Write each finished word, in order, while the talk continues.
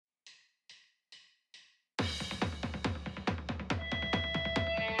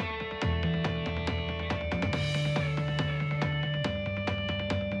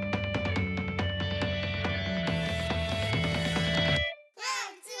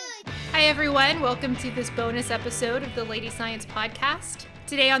Hi, everyone. Welcome to this bonus episode of the Lady Science Podcast.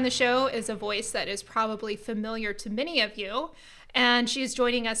 Today on the show is a voice that is probably familiar to many of you, and she's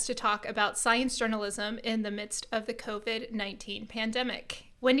joining us to talk about science journalism in the midst of the COVID-19 pandemic.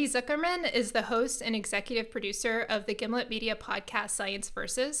 Wendy Zuckerman is the host and executive producer of the Gimlet Media podcast Science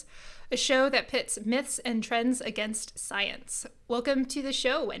Versus, a show that pits myths and trends against science. Welcome to the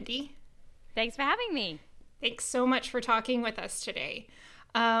show, Wendy. Thanks for having me. Thanks so much for talking with us today.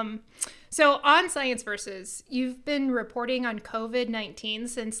 So on Science Versus, you've been reporting on COVID-19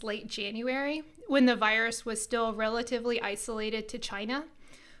 since late January, when the virus was still relatively isolated to China.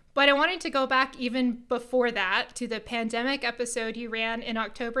 But I wanted to go back even before that to the pandemic episode you ran in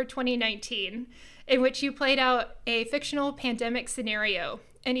October 2019, in which you played out a fictional pandemic scenario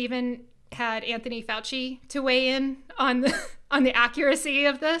and even had Anthony Fauci to weigh in on the accuracy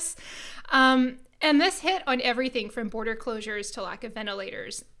of this. And this hit on everything from border closures to lack of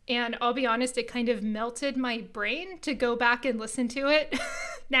ventilators. And I'll be honest, it kind of melted my brain to go back and listen to it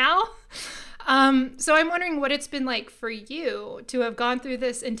now. So I'm wondering what it's been like for you to have gone through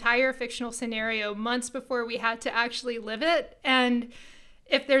this entire fictional scenario months before we had to actually live it. And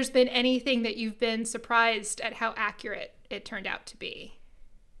if there's been anything that you've been surprised at how accurate it turned out to be.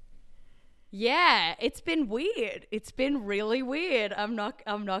 Yeah, it's been weird. It's been really weird. I'm not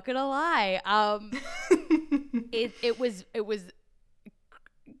gonna lie. It was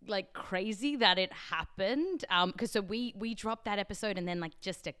like crazy that it happened. Because so we dropped that episode, and then like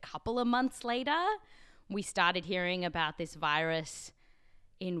just a couple of months later, we started hearing about this virus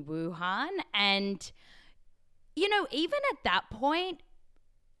in Wuhan, and you know, even at that point,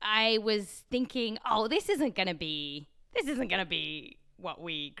 I was thinking, oh, this isn't gonna be what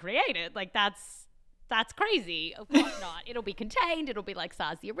we created. Like that's crazy. Of course not. It'll be contained. It'll be like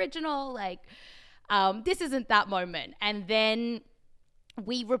SARS the original. Like this isn't that moment. And then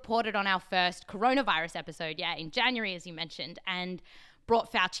we reported on our first coronavirus episode, in January, as you mentioned, and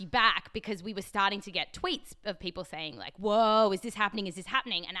brought Fauci back because we were starting to get tweets of people saying like, whoa, is this happening? Is this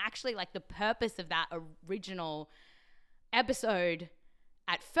happening? And actually like the purpose of that original episode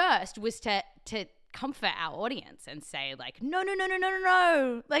at first was to comfort our audience and say like, no,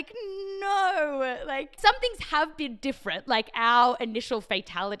 like, no, like some things have been different. Like our initial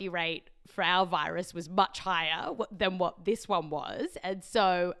fatality rate for our virus was much higher than what this one was. And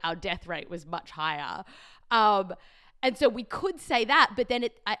so our death rate was much higher. And so we could say that, but then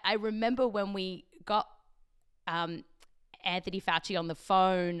I remember when we got Anthony Fauci on the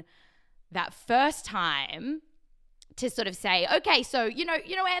phone that first time to sort of say, okay, so, you know,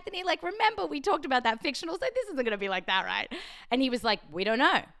 Anthony, like, remember we talked about that fictional, so this isn't going to be like that, right? And he was like, we don't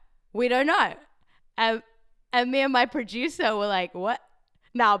know. And me and my producer were like, what?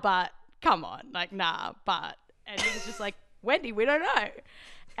 Nah, but come on, like, nah, but. And he was just like, Wendy, we don't know.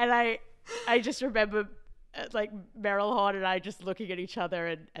 And I just remember like Meryl Horn and I just looking at each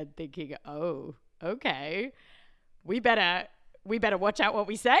other and thinking, oh, okay, we better watch out what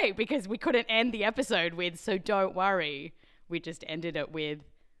we say, because we couldn't end the episode with, so don't worry. We just ended it with,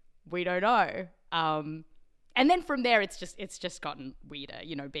 we don't know. And then from there, it's just gotten weirder,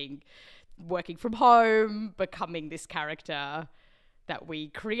 you know, working from home, becoming this character that we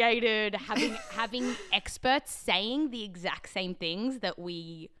created, having experts saying the exact same things that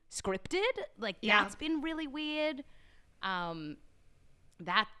we scripted. Like that's been really weird.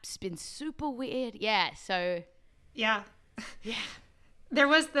 That's been super weird. Yeah. So. Yeah. Yeah. There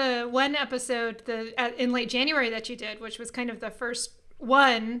was the one episode in late January that you did, which was kind of the first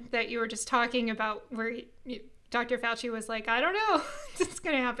one that you were just talking about, where Dr. Fauci was like, I don't know what's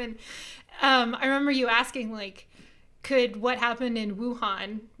going to happen. I remember you asking, like, could what happened in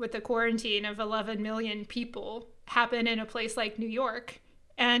Wuhan with the quarantine of 11 million people happen in a place like New York?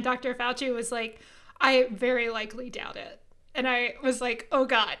 And Dr. Fauci was like, I very likely doubt it. And I was like, oh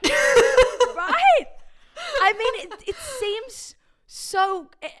God. Right. I mean, it seems so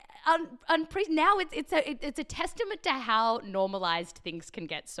now it's a testament to how normalized things can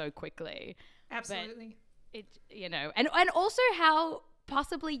get so quickly. Absolutely. But and also how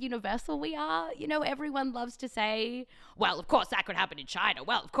possibly universal we are. You know, everyone loves to say, well, of course that could happen in China.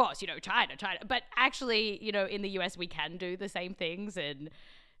 Well, of course, China. But actually, in the US we can do the same things, and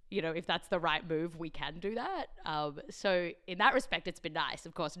if that's the right move, we can do that. So in that respect, it's been nice.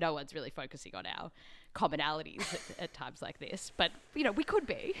 Of course, no one's really focusing on our commonalities at times like this, but we could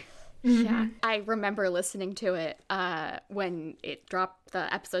be. Mm-hmm. Yeah, I remember listening to it when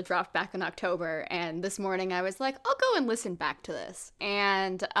the episode dropped back in October, and this morning I was like, I'll go and listen back to this,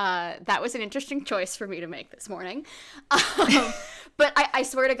 and that was an interesting choice for me to make this morning. But I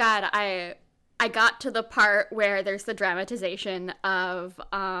swear to God, I I got to the part where there's the dramatization of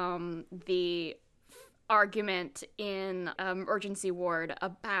the argument in emergency ward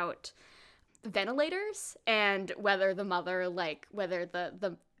about ventilators and whether the mother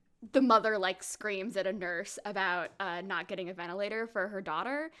the mother screams at a nurse about not getting a ventilator for her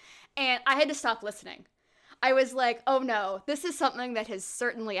daughter, and I had to stop listening. I was like, oh no, this is something that has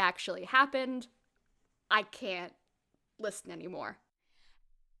certainly actually happened. I can't listen anymore.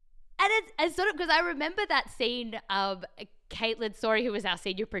 And it's sort of, because I remember that scene, Caitlin Story, who was our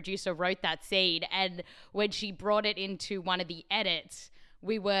senior producer, wrote that scene, and when she brought it into one of the edits,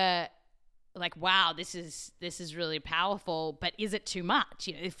 we were like, wow, this is really powerful, but is it too much?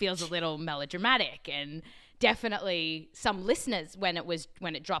 It feels a little melodramatic. And definitely some listeners, when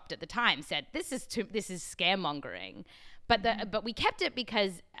it dropped at the time, said this is scaremongering. But we kept it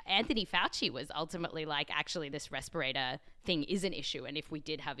because Anthony Fauci was ultimately like, actually, this respirator thing is an issue, and if we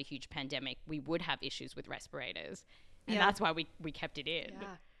did have a huge pandemic, we would have issues with respirators, and that's why we kept it in.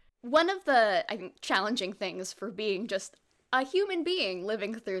 Yeah. One of the, I think, challenging things for being just a human being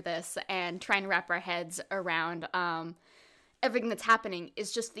living through this and trying to wrap our heads around everything that's happening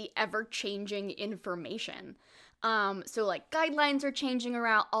is just the ever-changing information. So guidelines are changing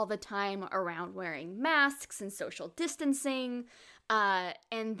around all the time around wearing masks and social distancing. But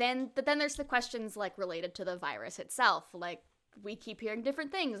then there's the questions related to the virus itself. We keep hearing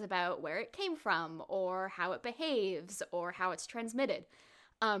different things about where it came from or how it behaves or how it's transmitted.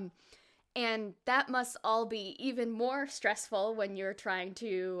 And that must all be even more stressful when you're trying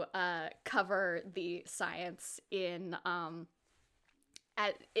to cover the science in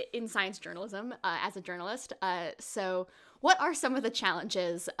science journalism as a journalist. So what are some of the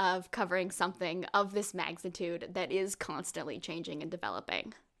challenges of covering something of this magnitude that is constantly changing and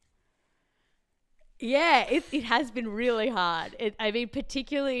developing? Yeah, it has been really hard.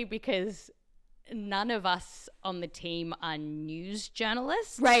 Particularly because none of us on the team are news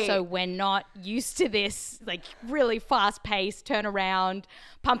journalists. Right. So we're not used to this really fast-paced turnaround,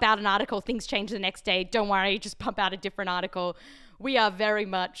 pump out an article, things change the next day, don't worry, just pump out a different article. We are very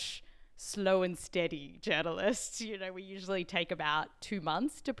much slow and steady journalists. We usually take about 2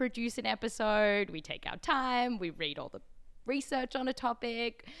 months to produce an episode. We take our time. We read all the research on a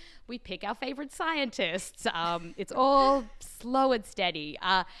topic. We pick our favorite scientists. It's all slow and steady.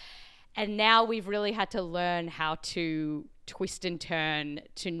 And now we've really had to learn how to twist and turn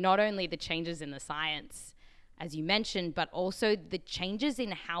to not only the changes in the science, as you mentioned, but also the changes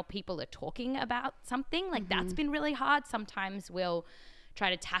in how people are talking about something. That's been really hard. Sometimes we'll try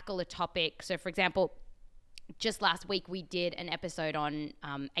to tackle a topic. So, for example, just last week we did an episode on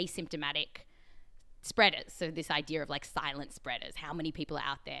asymptomatic spreaders. So this idea of silent spreaders. How many people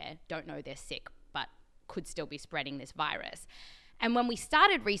out there don't know they're sick but could still be spreading this virus? And when we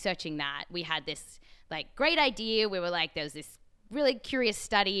started researching that, we had this great idea. We were there was this really curious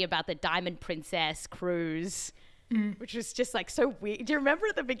study about the Diamond Princess cruise, which was just so weird. Do you remember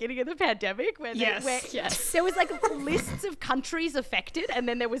at the beginning of the pandemic when yes. There was lists of countries affected, and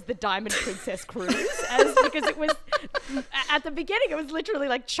then there was the Diamond Princess cruise, because it was at the beginning it was literally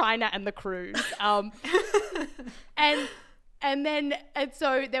China and the cruise, and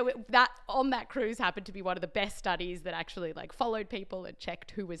so there were, that on that cruise happened to be one of the best studies that actually followed people and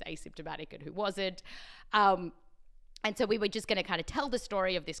checked who was asymptomatic and who wasn't. And so we were just going to kind of tell the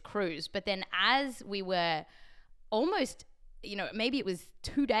story of this cruise. But then as we were almost, maybe it was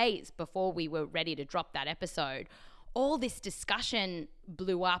 2 days before we were ready to drop that episode, all this discussion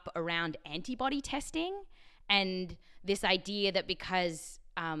blew up around antibody testing and this idea that because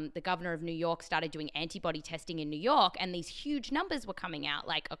the governor of New York started doing antibody testing in New York, and these huge numbers were coming out,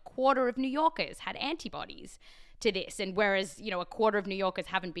 a quarter of New Yorkers had antibodies to this, and whereas a quarter of New Yorkers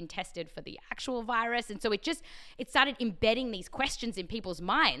haven't been tested for the actual virus. And so it started embedding these questions in people's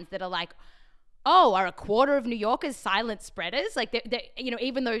minds that are oh, are a quarter of New Yorkers silent spreaders?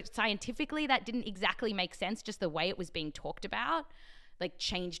 Even though scientifically that didn't exactly make sense, just the way it was being talked about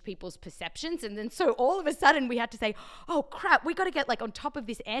changed people's perceptions. And then so all of a sudden we had to say, oh crap, we got to get on top of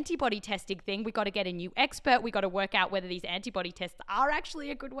this antibody testing thing, we got to get a new expert, we got to work out whether these antibody tests are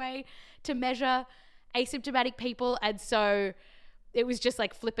actually a good way to measure asymptomatic people. And so it was just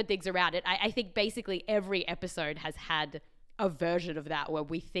flipping things around. I think basically every episode has had a version of that where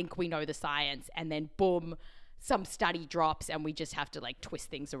we think we know the science, and then boom, some study drops and we just have to twist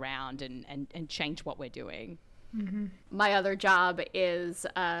things around and change what we're doing. Mm-hmm. My other job is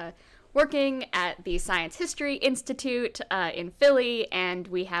working at the Science History Institute in Philly, and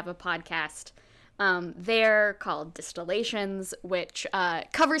we have a podcast there called Distillations, which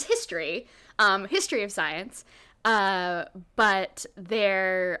covers history of science. But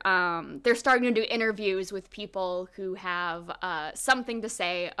they're starting to do interviews with people who have something to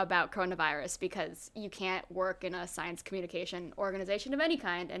say about coronavirus, because you can't work in a science communication organization of any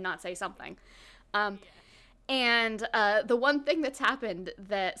kind and not say something. And the one thing that's happened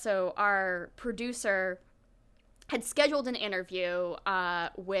so our producer had scheduled an interview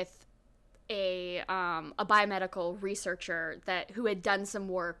with a biomedical researcher who had done some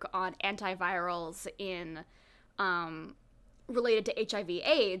work on antivirals related to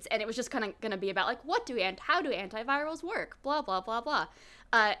HIV/AIDS, and it was just kind of going to be about like how do antivirals work, blah blah blah blah,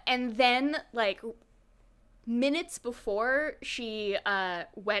 and then like minutes before she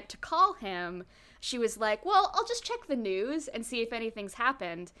went to call him, she was like, well, I'll just check the news and see if anything's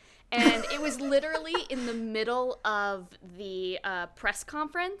happened. And it was literally in the middle of the press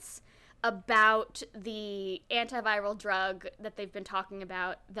conference about the antiviral drug that they've been talking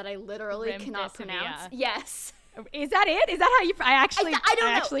about that I literally cannot pronounce. Yes. Is that it? Is that how you... I don't know.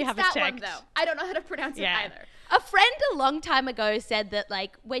 Actually haven't that checked. One, though. I don't know how to pronounce it either. A friend a long time ago said that,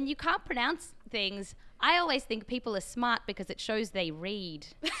 like, when you can't pronounce things, I always think people are smart because it shows they read.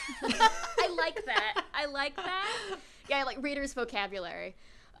 I like that. Yeah, like reader's vocabulary.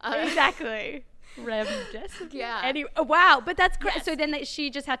 Exactly. Remdesivir. Yeah. Anyway, wow, but that's great. Yes. So then she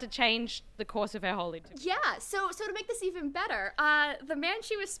just had to change the course of her whole interview. Yeah. So to make this even better, the man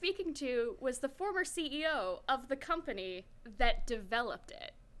she was speaking to was the former CEO of the company that developed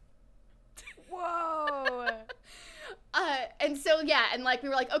it. Whoa. And so yeah, and like we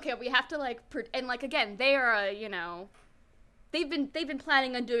were like, okay, we have to like, and like again, they are they've been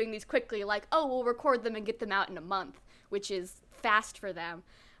planning on doing these quickly. Like, oh, we'll record them and get them out in a month, which is fast for them.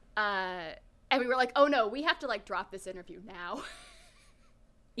 And we were like, oh no, we have to like drop this interview now.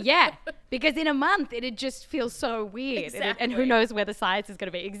 Yeah, because in a month it'd just feel so weird. Exactly. And who knows where the science is going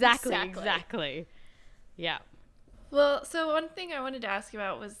to be. Exactly. Yeah. Well, so one thing I wanted to ask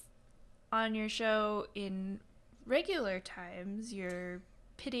about was, on your show in regular times, you're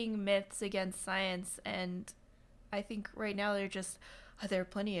pitting myths against science, and I think right now there are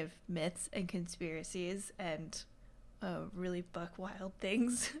plenty of myths and conspiracies and really buck wild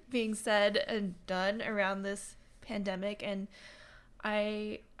things being said and done around this pandemic, and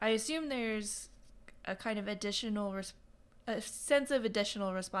I assume there's a kind of a sense of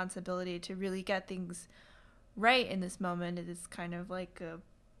additional responsibility to really get things right in this moment. It is kind of like a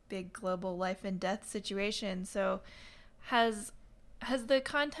big global life and death situation. So has the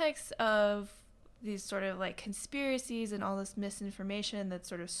context of these sort of like conspiracies and all this misinformation that's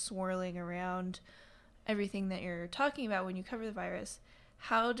sort of swirling around everything that you're talking about when you cover the virus,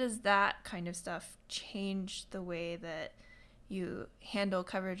 how does that kind of stuff change the way that you handle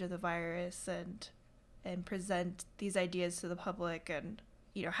coverage of the virus and present these ideas to the public? And,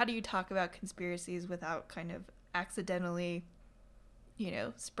 you know, how do you talk about conspiracies without kind of accidentally, you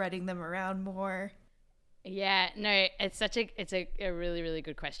know, spreading them around more? Yeah, no, it's a really, really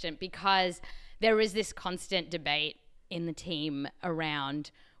good question, because there is this constant debate in the team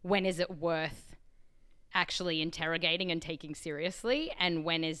around when is it worth actually interrogating and taking seriously, and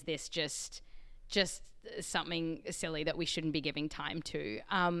when is this just something silly that we shouldn't be giving time to.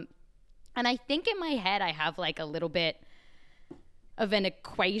 And I think in my head I have like a little bit of an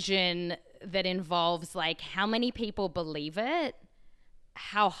equation that involves like how many people believe it,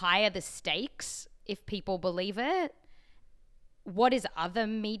 how high are the stakes if people believe it, what is other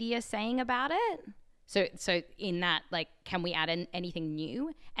media saying about it? So in that, like, can we add in anything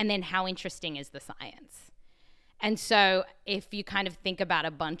new? And then how interesting is the science? And so if you kind of think about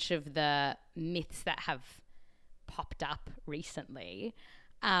a bunch of the myths that have popped up recently,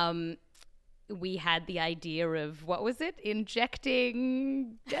 we had the idea of, what was it?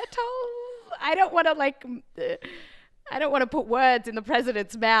 Injecting Dettol? I don't want to put words in the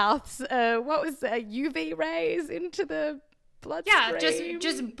president's mouths. What was UV rays into the bloodstream? Yeah,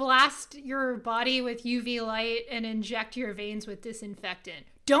 just blast your body with UV light and inject your veins with disinfectant.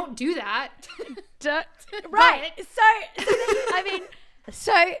 Don't do that. Right.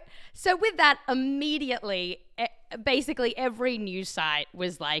 So with that, immediately, basically every news site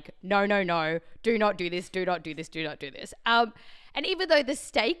was like, no, do not do this, do not do this, do not do this. And even though the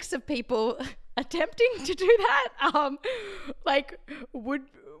stakes of people attempting to do that,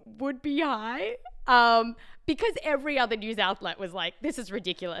 would be high, because every other news outlet was like, this is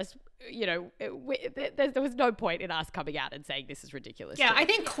ridiculous. You know, there was no point in us coming out and saying this is ridiculous. Yeah, I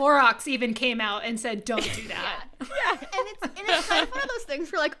think Clorox even came out and said, don't do that. Yeah. And it's kind of one of those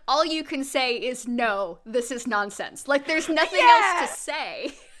things where, like, all you can say is, no, this is nonsense. Like, there's nothing else to say.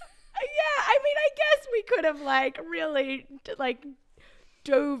 Yeah, I mean, I guess we could have, like, really, like,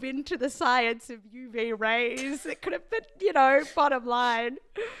 dove into the science of UV rays. It could have been, you know, bottom line.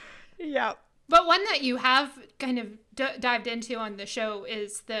 Yeah. But one that you have kind of dived into on the show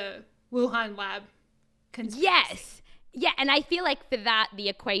is the Wuhan lab conspiracy. Yes. Yeah, and I feel like for that, the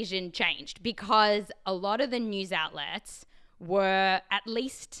equation changed because a lot of the news outlets were, at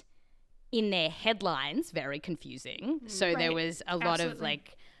least in their headlines, very confusing. So there was a lot of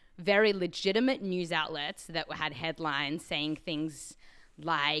like very legitimate news outlets that had headlines saying things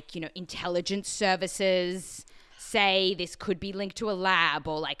like, you know, intelligence services say this could be linked to a lab,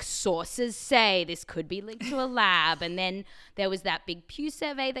 or like sources say this could be linked to a lab. And then there was that big Pew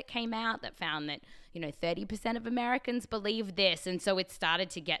survey that came out that found that, you know, 30% of Americans believe this. And so it started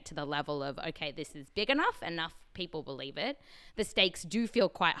to get to the level of, okay, this is big enough people believe it. The stakes do feel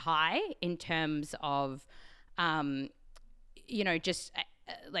quite high in terms of, you know, just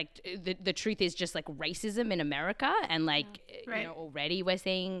like the truth is just like racism in America. And like, you know, already we're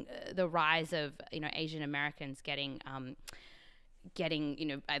seeing the rise of, you know, Asian Americans getting, you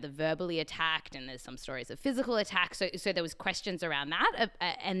know, either verbally attacked, and there's some stories of physical attacks. So there was questions around that,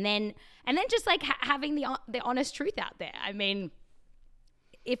 and then just like having the honest truth out there. I mean,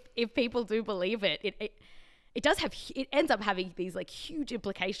 if people do believe it, it does have, it ends up having these like huge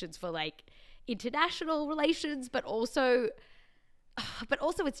implications for like international relations, but also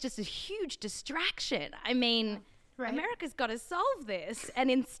it's just a huge distraction. I mean, America's got to solve this,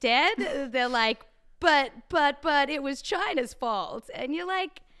 and instead they're like, but it was China's fault. And you're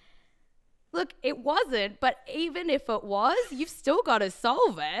like, look, it wasn't, but even if it was, you've still got to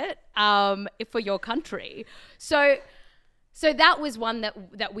solve it for your country. So that was one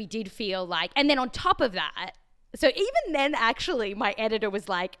that we did feel like. And then on top of that, so even then actually my editor was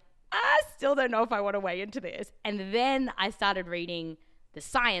like, I still don't know if I want to weigh into this. And then I started reading the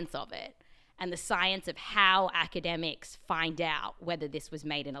science of it, and the science of how academics find out whether this was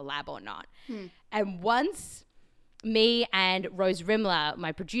made in a lab or not. And once me and Rose Rimler,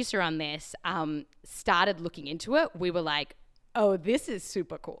 my producer on this, started looking into it, we were like, oh, this is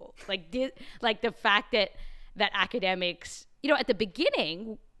super cool. Like the fact that academics, you know, at the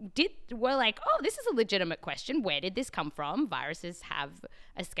beginning were like, oh, this is a legitimate question. Where did this come from? Viruses have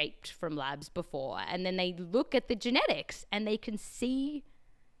escaped from labs before. And then they look at the genetics and they can see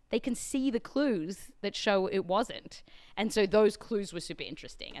the clues that show it wasn't. And so those clues were super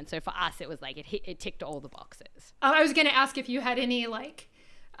interesting. And so for us, it was like it ticked all the boxes. I was going to ask if you had any like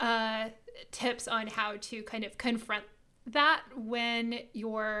tips on how to kind of confront that when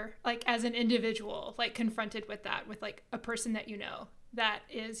you're like, as an individual, like confronted with that with like a person that you know that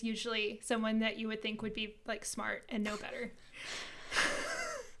is usually someone that you would think would be like smart and know better.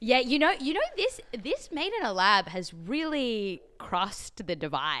 Yeah, you know, this made in a lab has really crossed the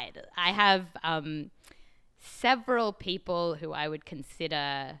divide. I have several people who I would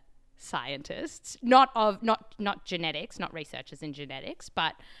consider scientists, not genetics, not researchers in genetics,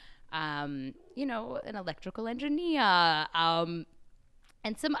 but you know, an electrical engineer,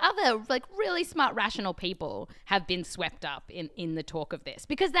 and some other like really smart, rational people have been swept up in the talk of this,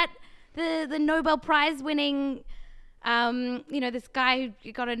 because that the Nobel Prize winning, you know, this guy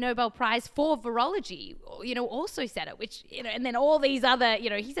who got a Nobel Prize for virology, you know, also said it, which, you know, and then all these other,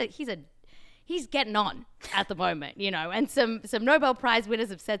 you know, he's getting on at the moment, you know, and some Nobel Prize winners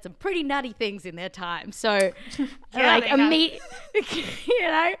have said some pretty nutty things in their time. So, yeah, like, you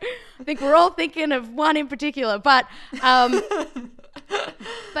know, I think we're all thinking of one in particular, but so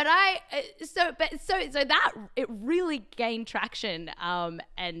that it really gained traction,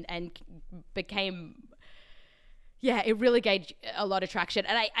 and became. Yeah, it really gained a lot of traction.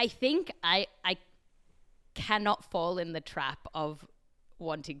 And I think I cannot fall in the trap of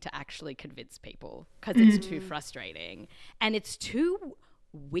wanting to actually convince people, because it's too frustrating and it's too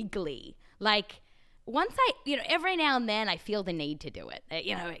wiggly. Like, once you know, every now and then I feel the need to do it.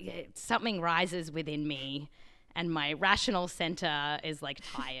 You know, something rises within me and my rational center is like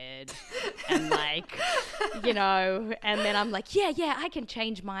tired and like, you know, and then I'm like, yeah, I can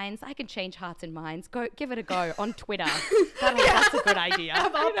change minds. I can change hearts and minds. Go give it a go on Twitter. That's a good idea.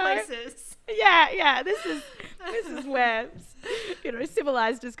 Of all places. Yeah. This is where, you know,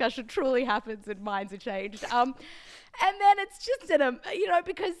 civilized discussion truly happens and minds are changed. And then it's just you know,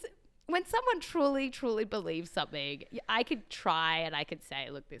 because when someone truly, truly believes something, I could try and I could say,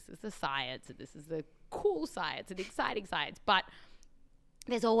 look, this is the science and this is the cool science and exciting science, but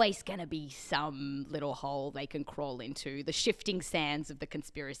there's always going to be some little hole they can crawl into, the shifting sands of the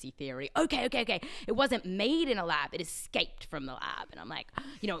conspiracy theory. Okay. It wasn't made in a lab. It escaped from the lab. And I'm like,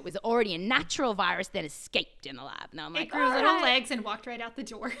 you know, it was already a natural virus that escaped in the lab. And I'm like, it grew little legs and walked right out the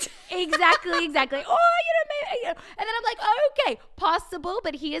door. Exactly. Or, you know, And then I'm like, okay, possible,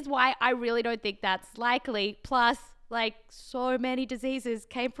 but here's why I really don't think that's likely. Plus, like, so many diseases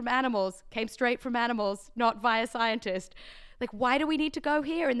came straight from animals, not via scientists. Like, why do we need to go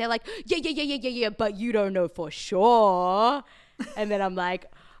here? And they're like, yeah, but you don't know for sure. And then I'm like,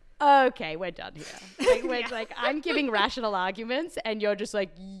 okay, we're done here. Like, I'm giving rational arguments and you're just like,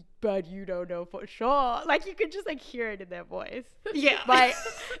 but you don't know for sure. Like, you could just like hear it in their voice. Yeah. Like,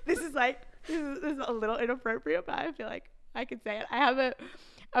 this is a little inappropriate, but I feel like I could say it. I have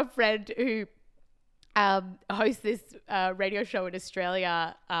a friend who hosts this radio show in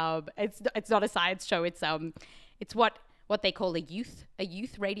Australia. It's not a science show. It's what they call a youth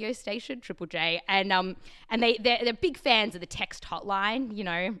radio station, Triple J, and they're big fans of the text hotline. You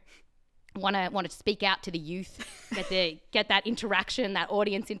know, want to speak out to the youth, get that interaction, that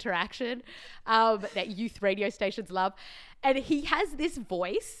audience interaction, that youth radio stations love. And he has this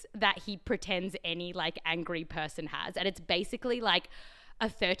voice that he pretends any like angry person has, and it's basically like a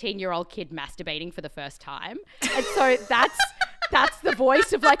 13-year-old kid masturbating for the first time. And so that's the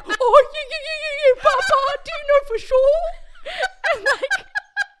voice of like, oh, yeah, Papa, do you know for sure? And like,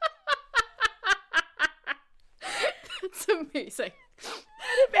 That's amazing.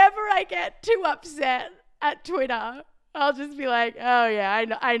 and if ever I get too upset at Twitter, I'll just be like, oh yeah,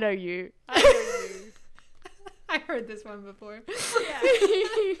 I know you. I heard this one before.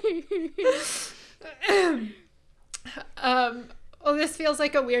 Well, this feels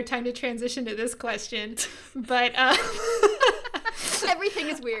like a weird time to transition to this question, but Everything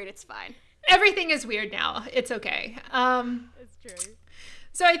is weird. It's fine. everything is weird now. It's okay. That's true.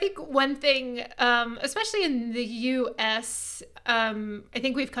 So I think one thing, especially in the US, I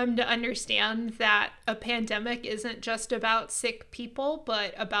think we've come to understand that a pandemic isn't just about sick people,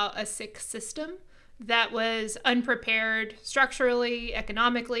 but about a sick system that was unprepared structurally,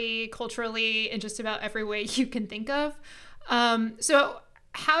 economically, culturally, in just about every way you can think of. So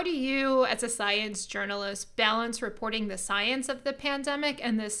how do you, as a science journalist, balance reporting the science of the pandemic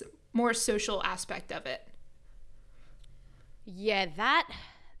and this more social aspect of it? Yeah, that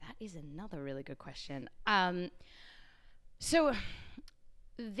is another really good question. So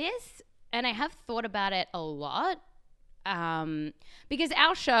this, and I have thought about it a lot, because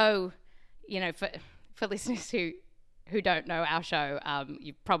our show, you know, for listeners who don't know our show,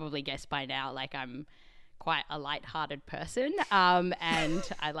 you've probably guessed by now, like I'm quite a lighthearted person, and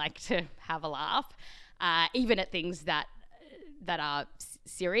I like to have a laugh, even at things that are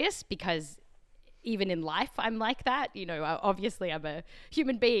serious, because even in life, I'm like that. You know, obviously I'm a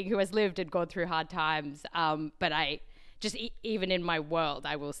human being who has lived and gone through hard times. But I just, even in my world,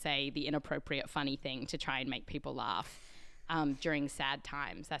 I will say the inappropriate, funny thing to try and make people laugh during sad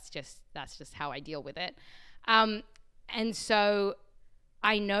times. That's just how I deal with it. And so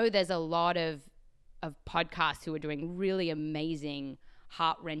I know there's a lot of podcasts who are doing really amazing,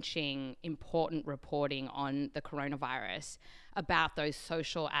 heart-wrenching, important reporting on the coronavirus about those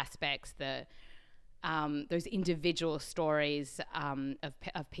social aspects, those individual stories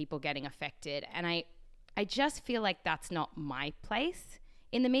of people getting affected. And I just feel like that's not my place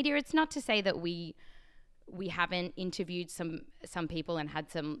in the media. It's not to say that we haven't interviewed some people and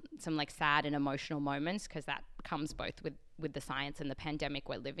had some like sad and emotional moments, because that comes both with the science and the pandemic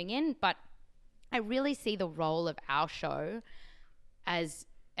we're living in. But I really see the role of our show as,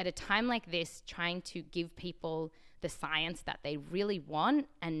 at a time like this, trying to give people the science that they really want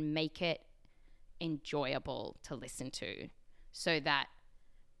and make it enjoyable to listen to, so that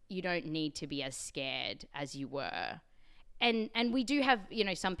you don't need to be as scared as you were. And we do have, you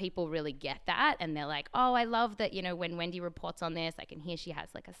know, some people really get that, and they're like, oh, I love that, you know, when Wendy reports on this, I can hear she has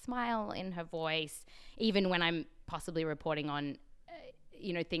like a smile in her voice, even when I'm possibly reporting on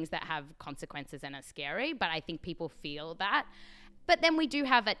you know, things that have consequences and are scary. But I think people feel that. But then we do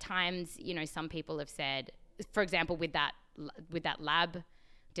have at times, you know, some people have said, for example, with that lab,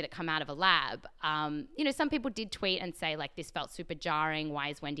 did it come out of a lab? You know, some people did tweet and say, like, this felt super jarring. Why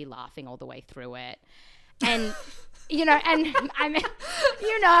is Wendy laughing all the way through it? And, you know, and I mean,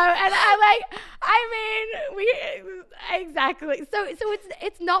 you know, and exactly. So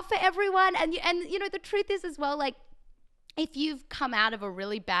it's not for everyone. And you know, the truth is as well, like, if you've come out of a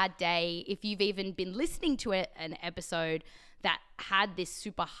really bad day, if you've even been listening to an episode that had this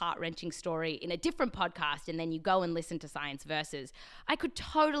super heart-wrenching story in a different podcast, and then you go and listen to Science Versus, I could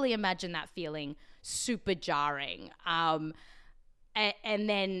totally imagine that feeling super jarring. And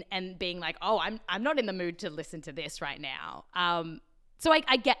being like, oh, I'm not in the mood to listen to this right now. So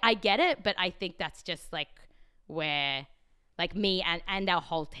I get it, but I think that's just like where, like, me and our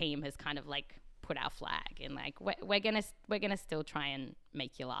whole team has kind of like put our flag in, like, we're gonna still try and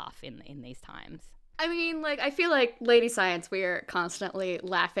make you laugh in these times. I mean, like, I feel like Lady Science, we are constantly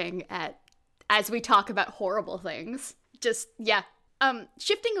laughing at as we talk about horrible things. Just, yeah.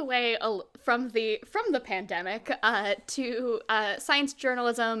 Shifting away from the pandemic to science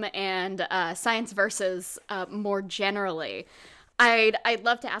journalism and Science Versus more generally, I'd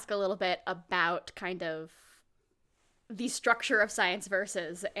love to ask a little bit about kind of the structure of Science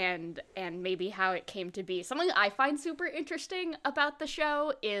Versus and maybe how it came to be. Something I find super interesting about the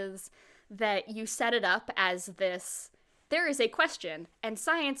show is that you set it up as this: there is a question and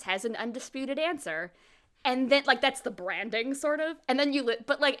science has an undisputed answer. And then, like, that's the branding, sort of. And then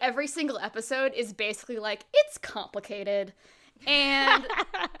but, like, every single episode is basically, like, it's complicated. And...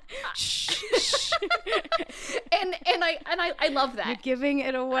 and I love that. You're giving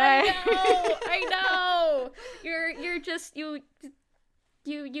it away. I know. You're just, you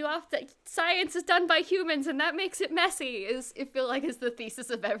often... Science is done by humans, and that makes it messy, I feel like is the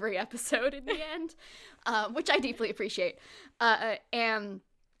thesis of every episode in the end. Which I deeply appreciate. And...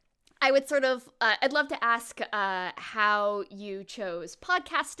 I would sort of, I'd love to ask how you chose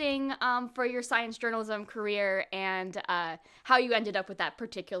podcasting for your science journalism career and how you ended up with that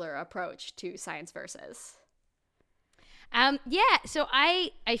particular approach to Science Versus. So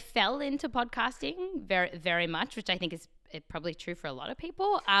I fell into podcasting very, very much, which I think is probably true for a lot of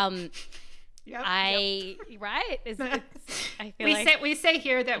people. Right? I feel we say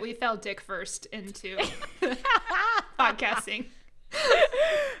here that we fell dick first into podcasting.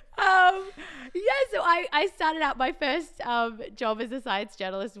 So I started out, my first job as a science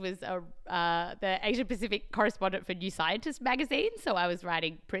journalist was the Asia Pacific correspondent for New Scientist magazine. So I was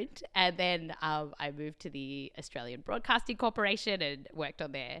writing print, and then I moved to the Australian Broadcasting Corporation and worked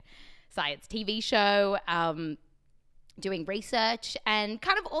on their science TV show, doing research, and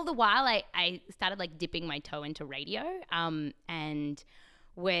kind of all the while I started like dipping my toe into radio, and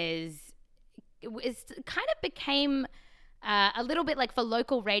became a little bit like for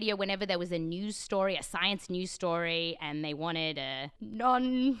local radio. Whenever there was a news story, a science news story, and they wanted a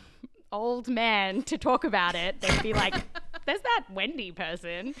non-old man to talk about it, they'd be like, there's that Wendy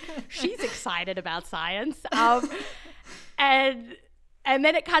person. She's excited about science. And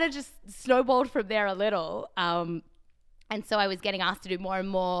then it kind of just snowballed from there a little. And so I was getting asked to do more and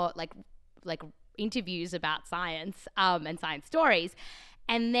more like interviews about science and science stories.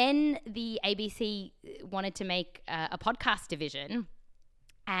 And then the ABC wanted to make a podcast division,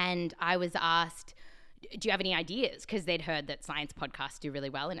 and I was asked, do you have any ideas? Because they'd heard that science podcasts do really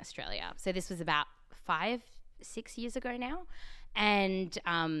well in Australia. So this was about 5-6 years ago now. And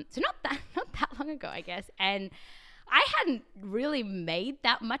so not that long ago, I guess. And I hadn't really made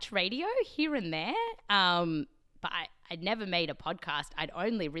that much radio here and there, but I'd never made a podcast. I'd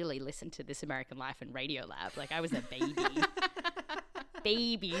only really listened to This American Life and Radio Lab. Like, I was a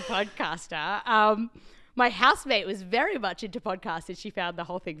baby podcaster. My housemate was very much into podcasts, and she found the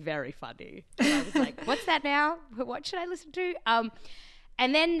whole thing very funny. And I was like, what's that now? What should I listen to?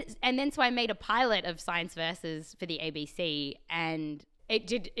 And then so I made a pilot of Science Versus for the ABC, and it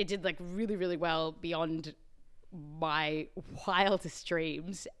did like really, really well beyond my wildest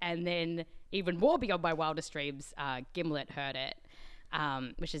dreams. And then even more beyond my wildest dreams, Gimlet heard it,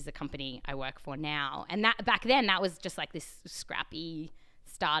 which is the company I work for now. And that back then, that was just like this scrappy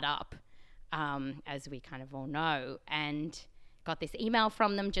startup, as we kind of all know. And got this email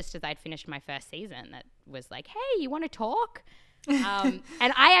from them just as I'd finished my first season that was like, hey, you want to talk? And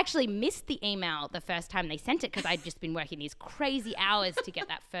I actually missed the email the first time they sent it because I'd just been working these crazy hours to get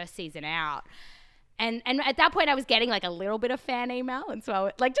that first season out. And at that point, I was getting like a little bit of fan email. And so I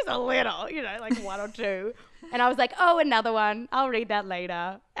was, like, just a little, like one or two. And I was like, oh, another one. I'll read that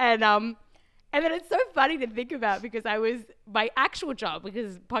later. And then it's so funny to think about because my actual job,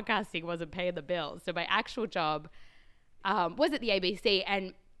 because podcasting wasn't paying the bills. So my actual job was at the ABC.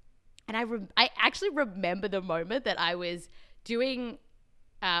 And I actually remember the moment that I was doing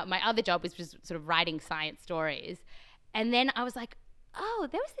my other job, which was sort of writing science stories. And then I was like, oh,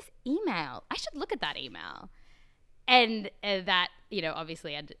 there was this email. I should look at that email. And that,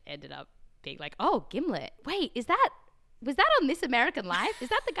 obviously ended up being like, oh, Gimlet. Wait, was that on This American Life? Is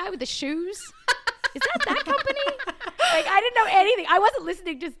that the guy with the shoes? Is that company? Like, I didn't know anything. I wasn't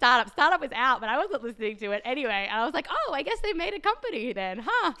listening to Startup. Startup was out, but I wasn't listening to it anyway. And I was like, oh, I guess they made a company then,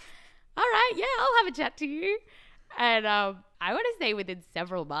 huh? All right, yeah, I'll have a chat to you. And I want to say within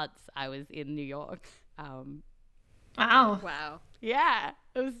several months, I was in New York. Wow. Yeah,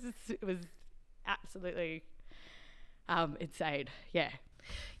 it was absolutely insane. Yeah.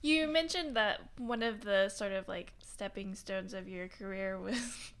 You mentioned that one of the sort of like stepping stones of your career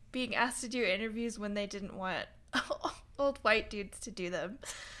was being asked to do interviews when they didn't want old white dudes to do them.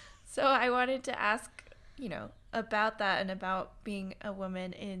 So I wanted to ask, about that and about being a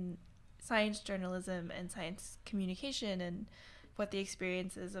woman in science journalism and science communication and what the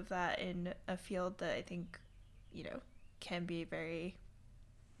experience is of that in a field that I think, can be very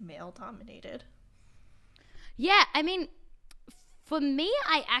male dominated. Yeah, I mean, for me,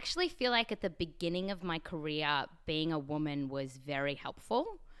 I actually feel like at the beginning of my career, being a woman was very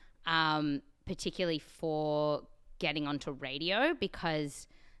helpful, particularly for getting onto radio, because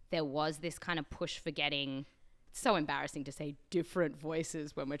there was this kind of push for getting, it's so embarrassing to say different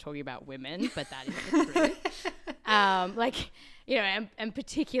voices when we're talking about women, but that is the truth. And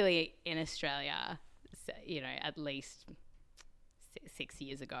particularly in Australia, at least 6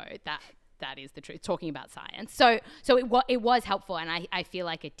 years ago, that is the truth, talking about science. So it was helpful, and I feel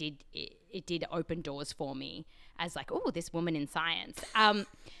like it did open doors for me as like, oh, this woman in science.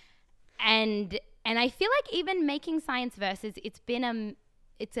 And I feel like even making Science Versus,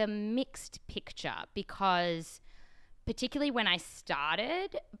 it's a mixed picture, because particularly when I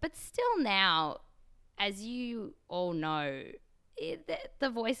started, but still now, as you all know, the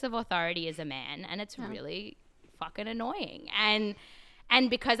voice of authority is a man, and it's really fucking annoying. And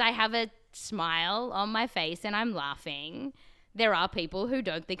because I have a smile on my face and I'm laughing, there are people who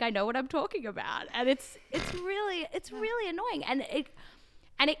don't think I know what I'm talking about, and it's really annoying. And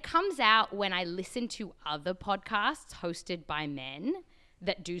it comes out when I listen to other podcasts hosted by men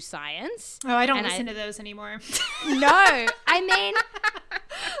that do science. Oh, I don't listen to those anymore. No, I mean,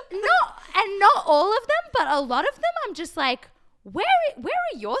 not all of them, but a lot of them I'm just like, where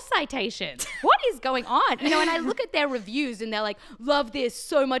are your citations? What is going on? And I look at their reviews and they're like, love this,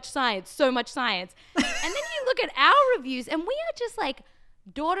 so much science. And then you look at our reviews and we are just like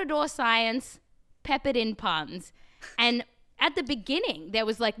door-to-door science, peppered in puns. And at the beginning, there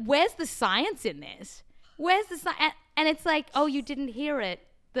was like, where's the science in this? Where's the science? And it's like, oh, you didn't hear it.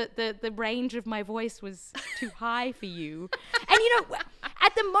 The range of my voice was too high for you. And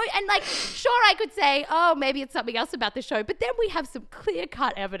at the and like, sure, I could say, oh, maybe it's something else about the show, but then we have some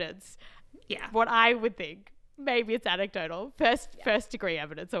clear-cut evidence. Yeah. What I would think. Maybe it's anecdotal, first degree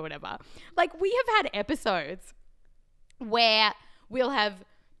evidence or whatever. Like, we have had episodes where we'll have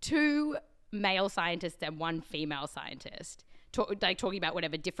 2 male scientists and 1 female scientist talking about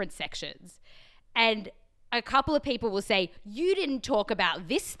whatever, different sections. And a couple of people will say, you didn't talk about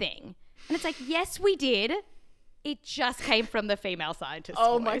this thing. And it's like, yes, we did. It just came from the female scientist.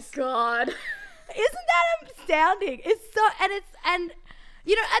 Oh voice. my God. Isn't that astounding? It's so, and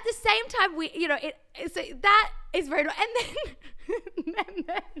at the same time, that is very,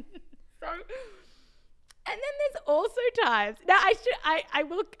 and then there's also times. Now I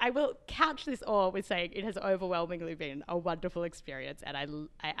will couch this all with saying it has overwhelmingly been a wonderful experience, and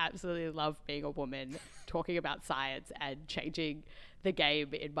I absolutely love being a woman talking about science and changing the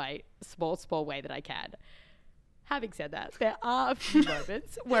game in my small way that I can. Having said that, there are a few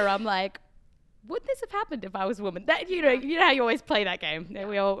moments where I'm like, would this have happened if I was a woman? That you know how you always play that game. Yeah.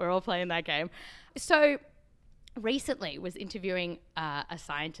 We're all playing that game. So recently was interviewing a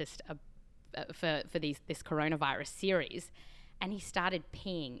scientist for this coronavirus series, and he started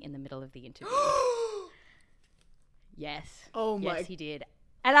peeing in the middle of the interview. Yes. Oh my. Yes, he did.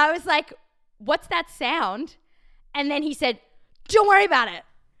 And I was like, what's that sound? And then he said, don't worry about it.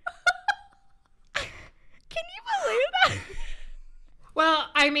 Can you believe that? Well,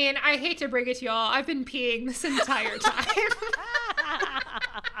 I mean, I hate to break it to y'all. I've been peeing this entire time.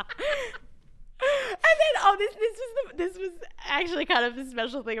 And then, this was actually kind of the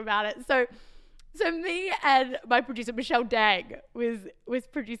special thing about it. So me and my producer, Michelle Dang, was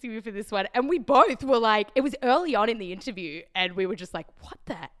producing me for this one. And we both were like, it was early on in the interview. And we were just like, what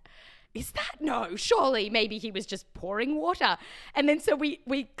the is that? No, surely maybe he was just pouring water. And then so we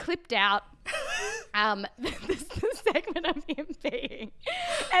clipped out the segment of him peeing.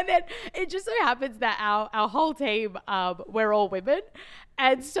 And then it just so happens that our whole team, we're all women.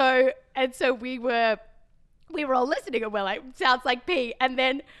 And so we were all listening and we're like, sounds like pee. And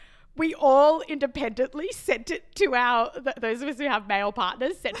then we all independently sent it to those of us who have male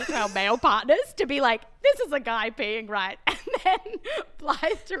partners, sent it to our male partners to be like, this is a guy peeing, right? And then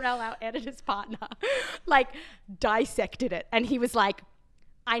Blythe Terrell, our editor's partner, like dissected it. And he was like,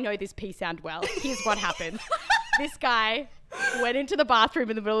 I know this pee sound well. Here's what happened. This guy went into the bathroom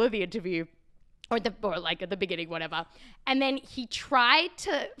in the middle of the interview, or like at the beginning, whatever. And then he tried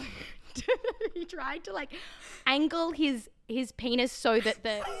to like angle his penis so that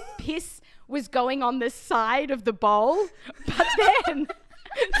the piss was going on the side of the bowl, but then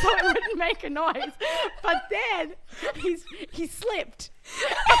so it wouldn't make a noise. But then he slipped,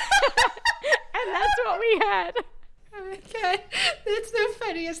 and that's what we heard. Oh my God. That's the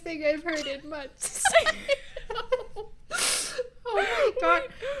funniest thing I've heard in months. Oh my God.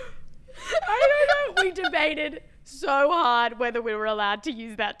 I don't know. We debated so hard whether we were allowed to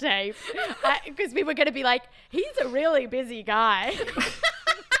use that tape because we were going to be like, he's a really busy guy.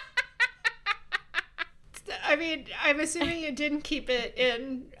 I mean, I'm assuming you didn't keep it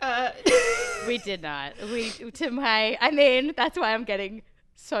in. We did not. That's why I'm getting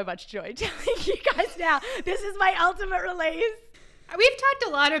so much joy telling you guys now. This is my ultimate release. We've talked a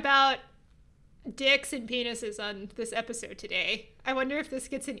lot about dicks and penises on this episode today. I wonder if this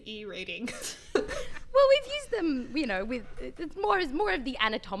gets an E rating. Well, we've used them, with it's more of the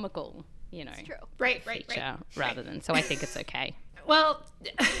anatomical, It's true. Right. rather than. So I think it's okay. Well,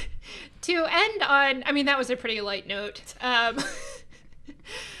 to end on, I mean, that was a pretty light note. To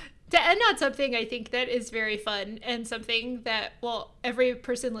end on something I think that is very fun and something that, well, every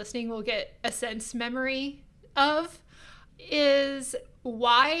person listening will get a sense memory of is,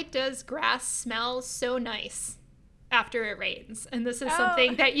 why does grass smell so nice after it rains? And this is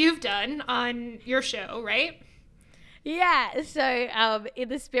something that you've done on your show, right? Yeah. So in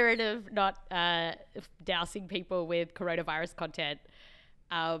the spirit of not dousing people with coronavirus content,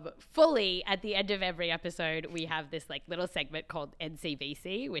 fully at the end of every episode, we have this like little segment called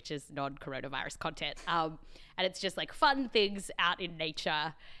NCVC, which is non-coronavirus content. And it's just like fun things out in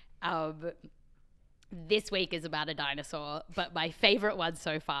nature. This week is about a dinosaur, but my favorite one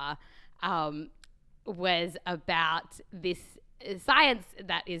so far was about this science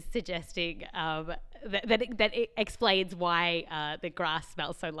that is suggesting that it explains why the grass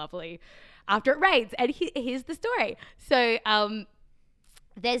smells so lovely after it rains. And here's the story. So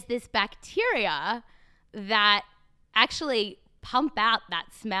there's this bacteria that actually pump out that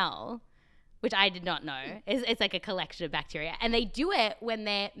smell, which I did not know. It's like a collection of bacteria. And they do it when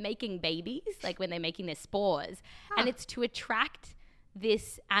they're making babies, like when they're making their spores. Huh. And it's to attract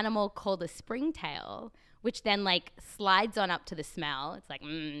this animal called a springtail, which then like slides on up to the smell. It's like,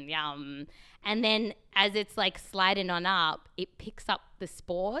 yum. And then as it's like sliding on up, it picks up the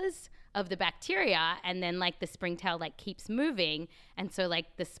spores of the bacteria, and then like the springtail like keeps moving. And so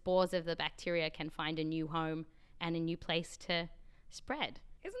like the spores of the bacteria can find a new home and a new place to spread.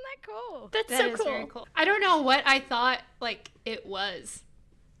 Isn't that cool? That so cool. Very cool. I don't know what I thought like it was.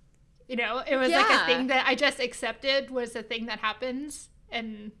 It was like a thing that I just accepted was a thing that happens,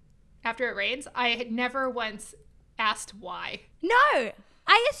 and after it rains, I had never once asked why. No,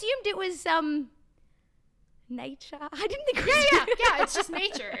 I assumed it was nature. I didn't think it was yeah. It's just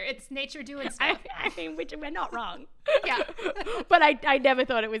nature. It's nature doing stuff. I mean, which we're not wrong. Yeah, but I never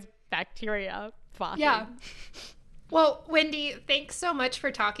thought it was bacteria farting. Yeah. Well, Wendy, thanks so much for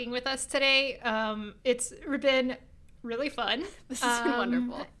talking with us today. It's been really fun. This has been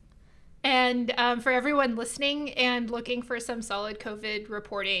wonderful. And for everyone listening and looking for some solid COVID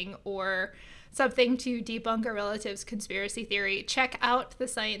reporting or something to debunk a relative's conspiracy theory, check out the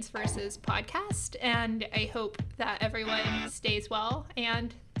Science Versus podcast. And I hope that everyone stays well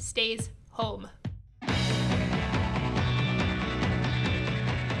and stays home.